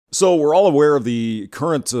So we're all aware of the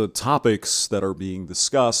current topics that are being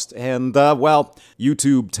discussed, and, well,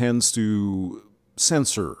 YouTube tends to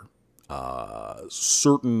censor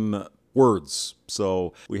certain words.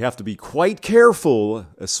 So we have to be quite careful,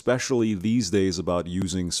 especially these days, about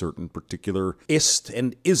using certain particular ist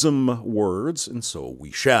and ism words, and so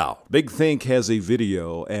we shall. Big Think has a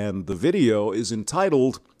video, and the video is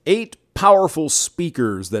entitled 8 Powerful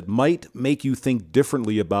Speakers That Might Make You Think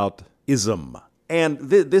Differently About Ism. And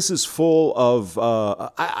this is full of,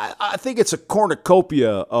 I think it's a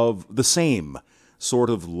cornucopia of the same sort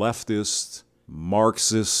of leftist,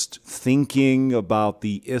 Marxist thinking about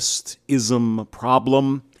the ist-ism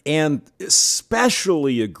problem. And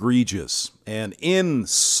especially egregious and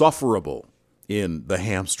insufferable, in the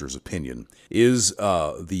hamster's opinion, is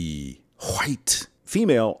the white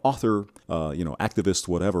female author, activist,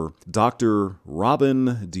 whatever, Dr.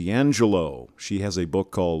 Robin DiAngelo. She has a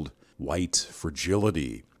book called White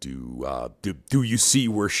Fragility. Do you see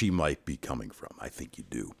where she might be coming from? I think you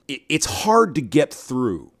do. It's hard to get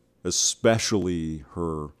through, especially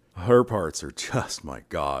her parts are just, my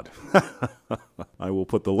God. I will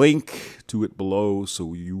put the link to it below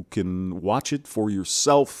so you can watch it for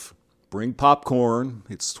yourself. Bring popcorn.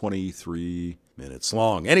 It's 23 minutes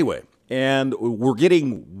long. Anyway, and we're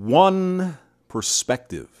getting one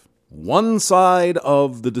perspective, one side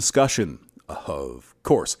of the discussion, of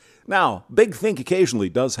course. Now, Big Think occasionally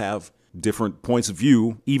does have different points of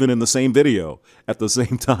view, even in the same video, at the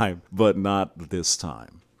same time, but not this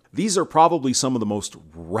time. These are probably some of the most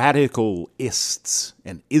radical ists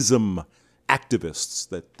and ism activists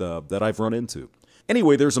that I've run into.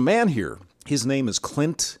 Anyway, there's a man here. His name is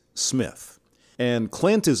Clint Smith. And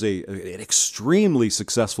Clint is an extremely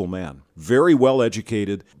successful man, very well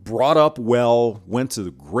educated, brought up well, went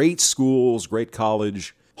to great schools, great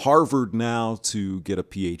college, Harvard now to get a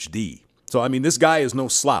PhD. So, I mean, this guy is no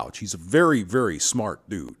slouch. He's a very, very smart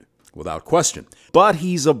dude, without question. But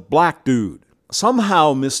he's a black dude.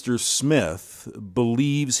 Somehow, Mr. Smith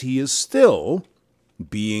believes he is still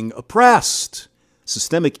being oppressed.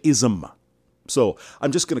 Systemic ism. So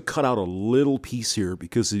I'm just going to cut out a little piece here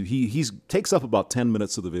because he takes up about 10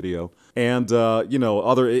 minutes of the video. And, a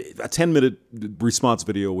 10-minute response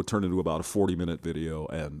video would turn into about a 40-minute video.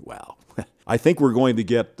 And, wow, I think we're going to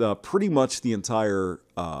get pretty much the entire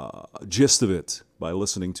gist of it by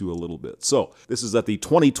listening to a little bit. So this is at the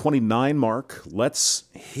 2029 mark. Let's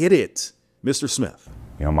hit it. Mr. Smith.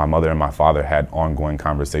 My mother and my father had ongoing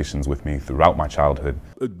conversations with me throughout my childhood.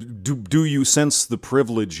 Do you sense the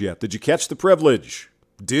privilege yet? Did you catch the privilege?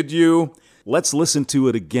 Did you? Let's listen to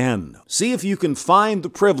it again. See if you can find the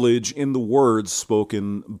privilege in the words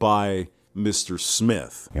spoken by Mr.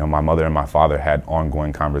 Smith. My mother and my father had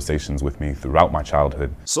ongoing conversations with me throughout my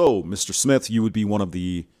childhood. So, Mr. Smith, you would be one of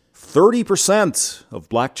the 30% of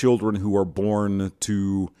black children who are born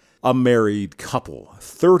to a married couple.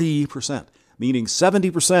 30%. Meaning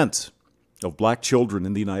 70% of black children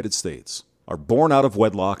in the United States are born out of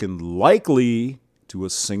wedlock and likely to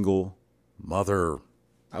a single mother.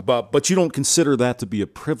 But you don't consider that to be a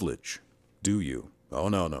privilege, do you? Oh,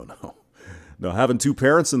 no. No, having 2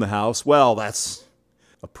 parents in the house, well, that's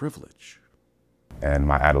a privilege. And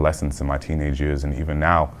my adolescence and my teenage years, and even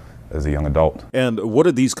now as a young adult. And what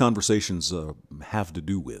did these conversations have to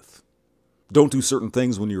do with? Don't do certain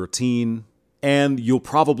things when you're a teen, and you'll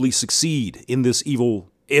probably succeed in this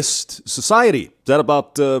evil-ist society. Is that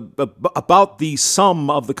about the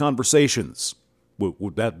sum of the conversations?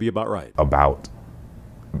 Would that be about right? About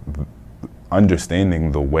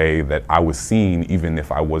understanding the way that I was seen, even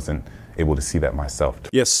if I wasn't able to see that myself.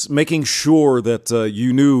 Yes, making sure that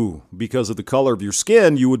you knew because of the color of your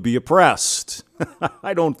skin you would be oppressed.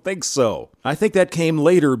 I don't think so. I think that came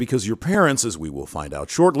later because your parents, as we will find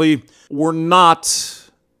out shortly, were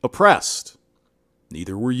not oppressed.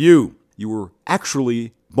 Neither were you. You were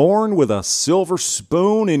actually born with a silver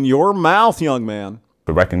spoon in your mouth, young man.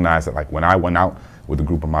 To recognize that, like, when I went out with a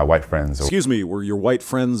group of my white friends. Excuse me, were your white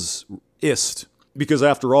friends ist? Because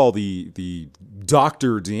after all, the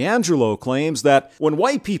Dr. DiAngelo claims that when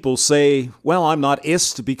white people say, well, I'm not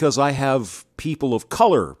ist because I have people of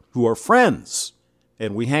color who are friends,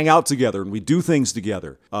 and we hang out together and we do things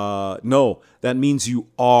together. No, that means you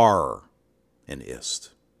are an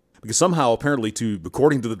ist. Because somehow, apparently,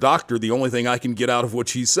 according to the doctor, the only thing I can get out of what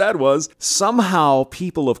she said was, somehow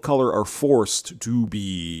people of color are forced to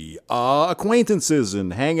be acquaintances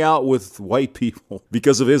and hang out with white people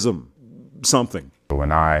because of ism. Something.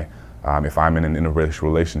 When if I'm in an interracial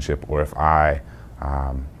relationship, or if I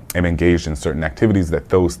am engaged in certain activities, that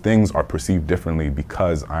those things are perceived differently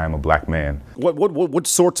because I am a black man. What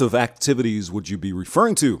sorts of activities would you be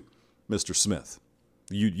referring to, Mr. Smith?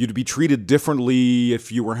 You'd be treated differently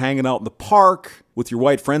if you were hanging out in the park with your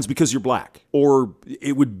white friends because you're black. Or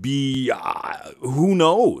it would be, who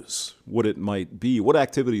knows what it might be. What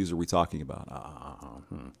activities are we talking about?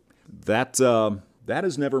 That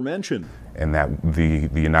is never mentioned. And that the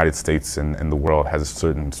United States and the world has a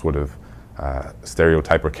certain sort of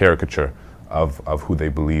stereotype or caricature of who they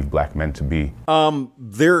believe black men to be.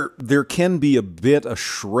 There can be a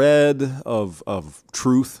shred of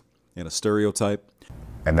truth in a stereotype.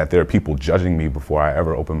 And that there are people judging me before I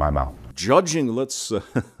ever open my mouth. Judging, let's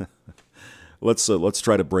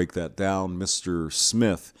try to break that down, Mr.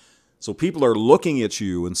 Smith. So people are looking at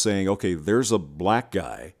you and saying, okay, there's a black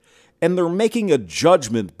guy, and they're making a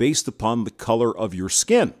judgment based upon the color of your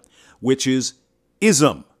skin, which is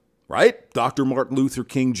ism, right? Dr. Martin Luther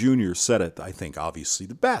King Jr. said it, I think, obviously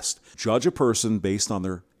the best. Judge a person based on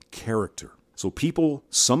their character. So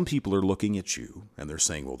some people are looking at you, and they're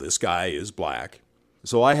saying, well, this guy is black.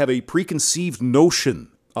 So I have a preconceived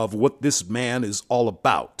notion of what this man is all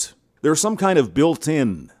about. There's some kind of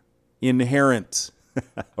built-in, inherent,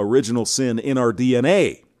 original sin in our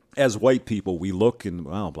DNA. As white people, we look and,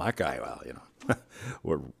 well, black guy, well, you know,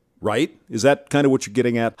 right? Is that kind of what you're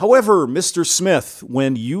getting at? However, Mr. Smith,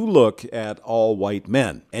 when you look at all white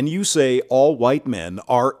men, and you say all white men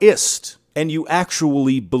are ist, and you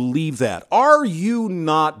actually believe that, are you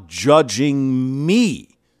not judging me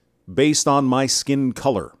based on my skin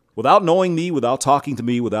color? Without knowing me, without talking to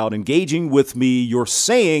me, without engaging with me, you're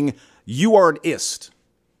saying you are an ist.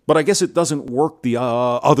 But I guess it doesn't work the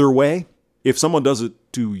other way. If someone does it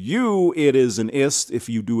to you, it is an ist. If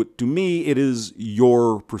you do it to me, it is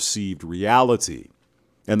your perceived reality.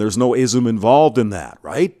 And there's no ism involved in that,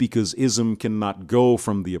 right? Because ism cannot go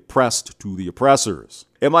from the oppressed to the oppressors.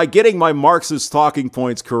 Am I getting my Marxist talking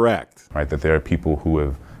points correct? Right, that there are people who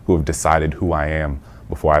have decided who I am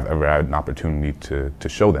before I've ever had an opportunity to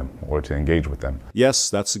show them or to engage with them. Yes,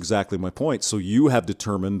 that's exactly my point. So you have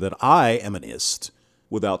determined that I am an ist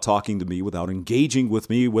without talking to me, without engaging with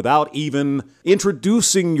me, without even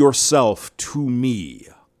introducing yourself to me.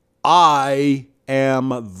 I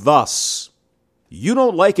am thus. You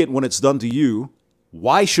don't like it when it's done to you.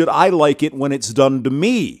 Why should I like it when it's done to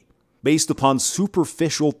me? Based upon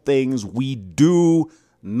superficial things we do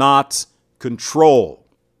not control.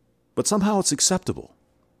 But somehow it's acceptable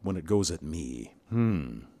when it goes at me.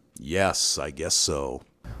 Yes, I guess so.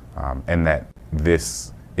 And that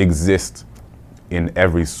this exists in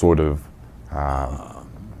every sort of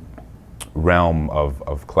realm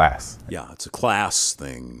of class. Yeah, it's a class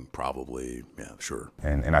thing, probably. Yeah, sure.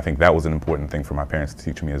 And I think that was an important thing for my parents to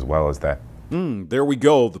teach me as well, is that. There we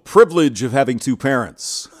go. The privilege of having two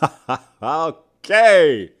parents.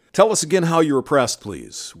 Okay. Tell us again how you're oppressed,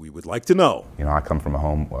 please. We would like to know. You know, I come from a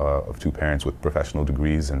home of two parents with professional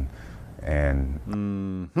degrees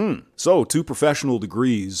So, two professional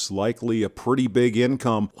degrees, likely a pretty big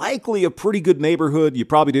income, likely a pretty good neighborhood. You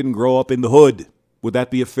probably didn't grow up in the hood. Would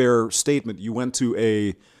that be a fair statement? You went to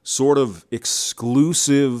a sort of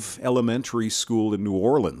exclusive elementary school in New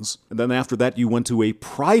Orleans, and then after that you went to a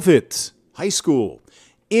private high school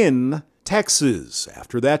in Texas.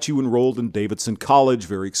 After that, you enrolled in Davidson College,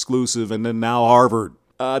 very exclusive, and then now Harvard.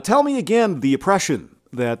 Tell me again the oppression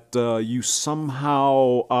that you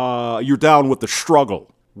somehow, you're down with the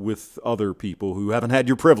struggle with other people who haven't had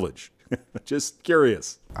your privilege. Just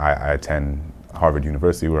curious. I attend Harvard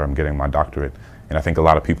University where I'm getting my doctorate, and I think a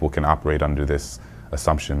lot of people can operate under this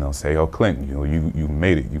assumption. They'll say, oh, Clint, you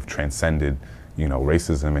made it. You've transcended,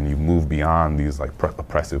 racism, and you've moved beyond these like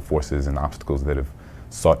oppressive forces and obstacles that have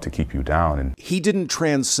sought to keep you down. And he didn't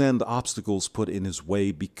transcend obstacles put in his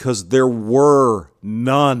way because there were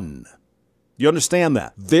none. You understand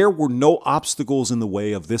that? There were no obstacles in the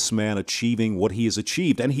way of this man achieving what he has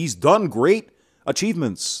achieved, and he's done great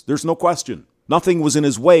achievements. There's no question. Nothing was in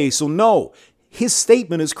his way, so no, his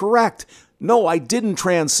statement is correct. No, I didn't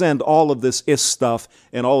transcend all of this stuff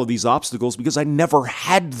and all of these obstacles because I never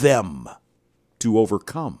had them to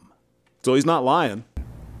overcome. So he's not lying.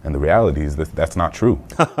 And the reality is that that's not true.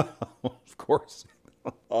 Of course.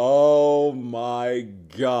 Oh my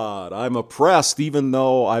God. I'm oppressed even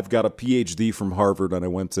though I've got a PhD from Harvard and I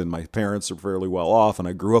went and my parents are fairly well off and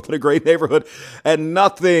I grew up in a great neighborhood and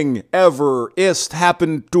nothing ever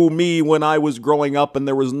happened to me when I was growing up and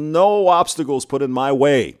there was no obstacles put in my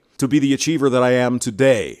way to be the achiever that I am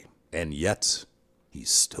today. And yet, he's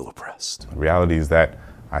still oppressed. The reality is that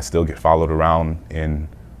I still get followed around in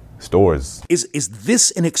stores. Is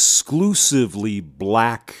this an exclusively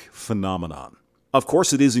black phenomenon? Of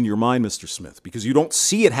course it is in your mind, Mr. Smith, because you don't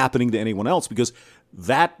see it happening to anyone else, because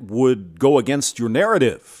that would go against your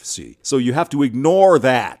narrative, see? So you have to ignore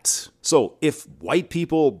that. So if white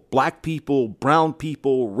people, black people, brown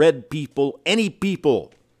people, red people, any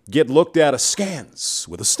people get looked at askance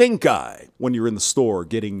with a stink eye when you're in the store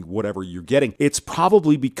getting whatever you're getting, it's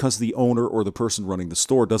probably because the owner or the person running the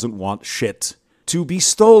store doesn't want shit to be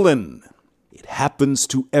stolen. It happens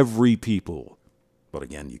to every people. But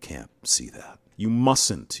again, you can't see that. You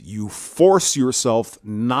mustn't. You force yourself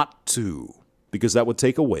not to, because that would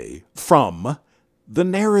take away from the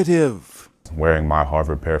narrative. Wearing my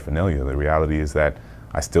Harvard paraphernalia, the reality is that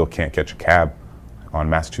I still can't catch a cab on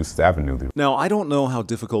Massachusetts Avenue. Now, I don't know how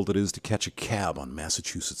difficult it is to catch a cab on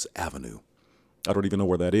Massachusetts Avenue. I don't even know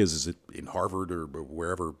where that is. Is it in Harvard or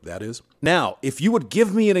wherever that is? Now, if you would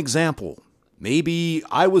give me an example, maybe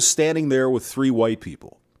I was standing there with 3 white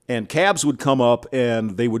people, and cabs would come up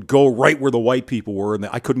and they would go right where the white people were, and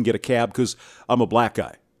I couldn't get a cab because I'm a black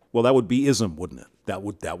guy. Well, that would be ism, wouldn't it? That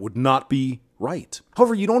would not be right.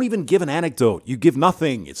 However, you don't even give an anecdote. You give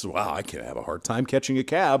nothing. It's, wow, I can have a hard time catching a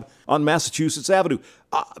cab on Massachusetts Avenue.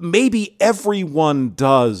 Maybe everyone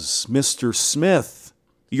does, Mr. Smith.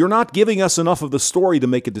 You're not giving us enough of the story to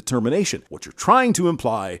make a determination. What you're trying to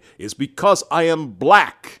imply is because I am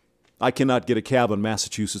black, I cannot get a cab on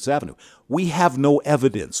Massachusetts Avenue. We have no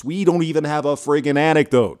evidence. We don't even have a friggin'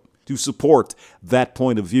 anecdote to support that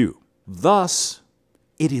point of view. Thus,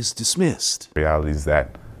 it is dismissed. The reality is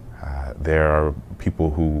that there are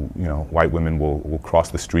people who, white women will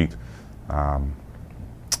cross the street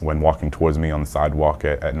when walking towards me on the sidewalk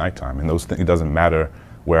at nighttime. And it doesn't matter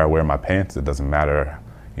where I wear my pants. It doesn't matter,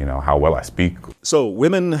 how well I speak. So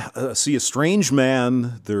women see a strange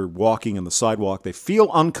man, they're walking on the sidewalk, they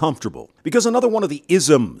feel uncomfortable. Because another one of the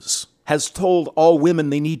isms has told all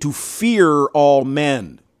women they need to fear all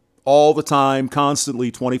men. All the time,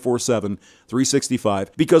 constantly, 24/7,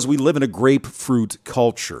 365, because we live in a grapefruit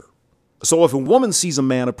culture. So if a woman sees a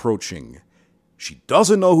man approaching, she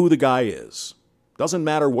doesn't know who the guy is. Doesn't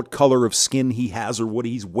matter what color of skin he has or what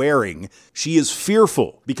he's wearing. She is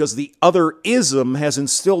fearful because the other ism has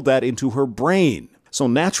instilled that into her brain. So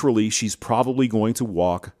naturally, she's probably going to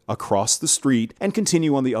walk across the street and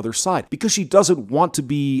continue on the other side because she doesn't want to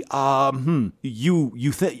be, I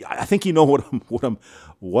think you know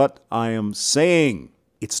what I am saying.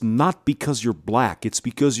 It's not because you're black. It's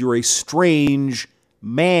because you're a strange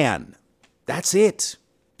man. That's it.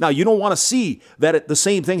 Now, you don't want to see that the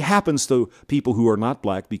same thing happens to people who are not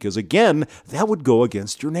black because, again, that would go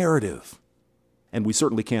against your narrative. And we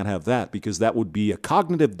certainly can't have that because that would be a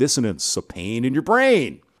cognitive dissonance, a pain in your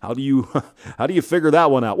brain. How do you figure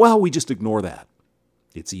that one out? Well, we just ignore that.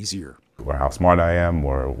 It's easier. Or how smart I am,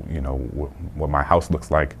 or what my house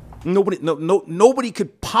looks like. Nobody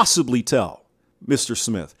could possibly tell, Mr.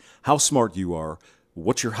 Smith, how smart you are,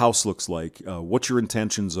 what your house looks like, what your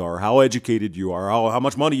intentions are, how educated you are, how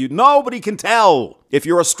much money you... Nobody can tell. If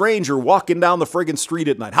you're a stranger walking down the friggin' street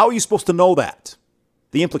at night, how are you supposed to know that?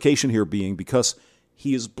 The implication here being because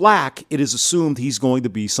he is black, it is assumed he's going to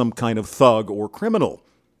be some kind of thug or criminal.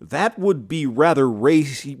 That would be rather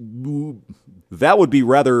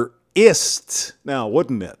ist, now,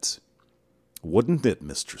 wouldn't it? Wouldn't it,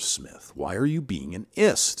 Mr. Smith? Why are you being an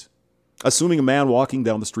ist? Assuming a man walking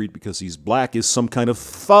down the street because he's black is some kind of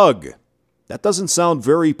thug. That doesn't sound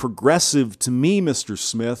very progressive to me, Mr.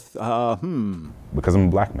 Smith. Because I'm a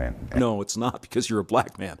black man. No, it's not because you're a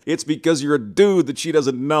black man. It's because you're a dude that she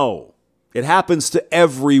doesn't know. It happens to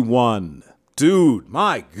everyone. Dude,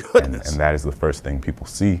 my goodness. And that is the first thing people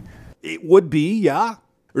see. It would be, yeah.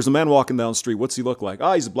 There's a man walking down the street. What's he look like?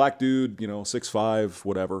 He's a black dude, 6'5",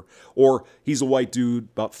 whatever. Or he's a white dude,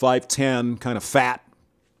 about 5'10", kind of fat.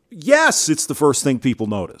 Yes, it's the first thing people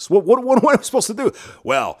notice. What am I supposed to do?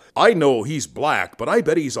 Well, I know he's black, but I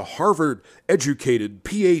bet he's a Harvard-educated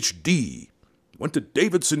PhD. Went to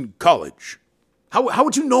Davidson College. How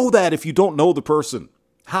would you know that if you don't know the person?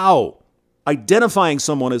 How? Identifying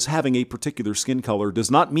someone as having a particular skin color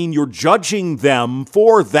does not mean you're judging them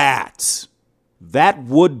for that. That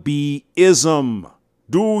would be ism.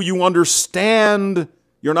 Do you understand?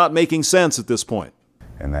 You're not making sense at this point.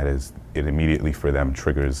 And that is, it immediately for them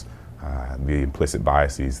triggers the implicit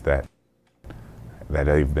biases that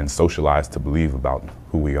they've been socialized to believe about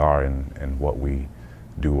who we are and what we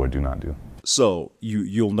do or do not do. So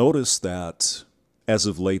you'll notice that as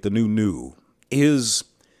of late, the new is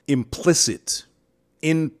implicit,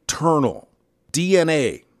 internal,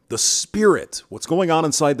 DNA, the spirit, what's going on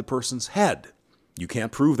inside the person's head. You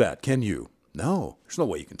can't prove that, can you? No, there's no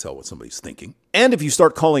way you can tell what somebody's thinking. And if you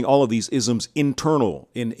start calling all of these isms internal,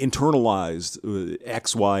 internalized,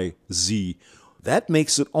 X, Y, Z, that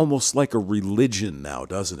makes it almost like a religion now,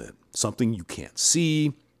 doesn't it? something you can't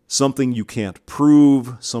see, something you can't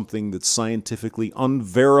prove, something that's scientifically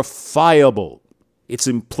unverifiable. It's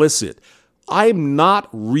implicit. I'm not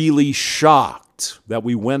really shocked that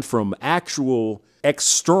we went from actual,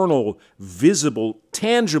 external, visible,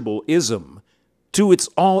 tangible ism to it's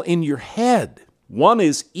all in your head. One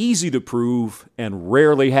is easy to prove and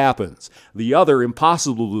rarely happens. The other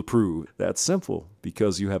impossible to prove. That's simple.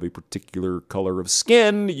 Because you have a particular color of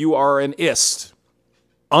skin, you are an ist.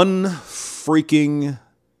 Unfreaking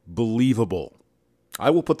believable. I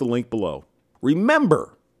will put the link below.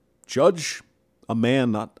 Remember, judge a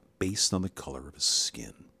man not based on the color of his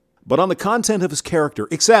skin, but on the content of his character,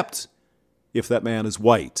 except if that man is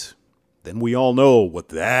white. Then we all know what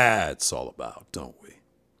that's all about, don't we?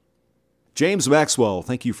 James Maxwell,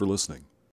 thank you for listening.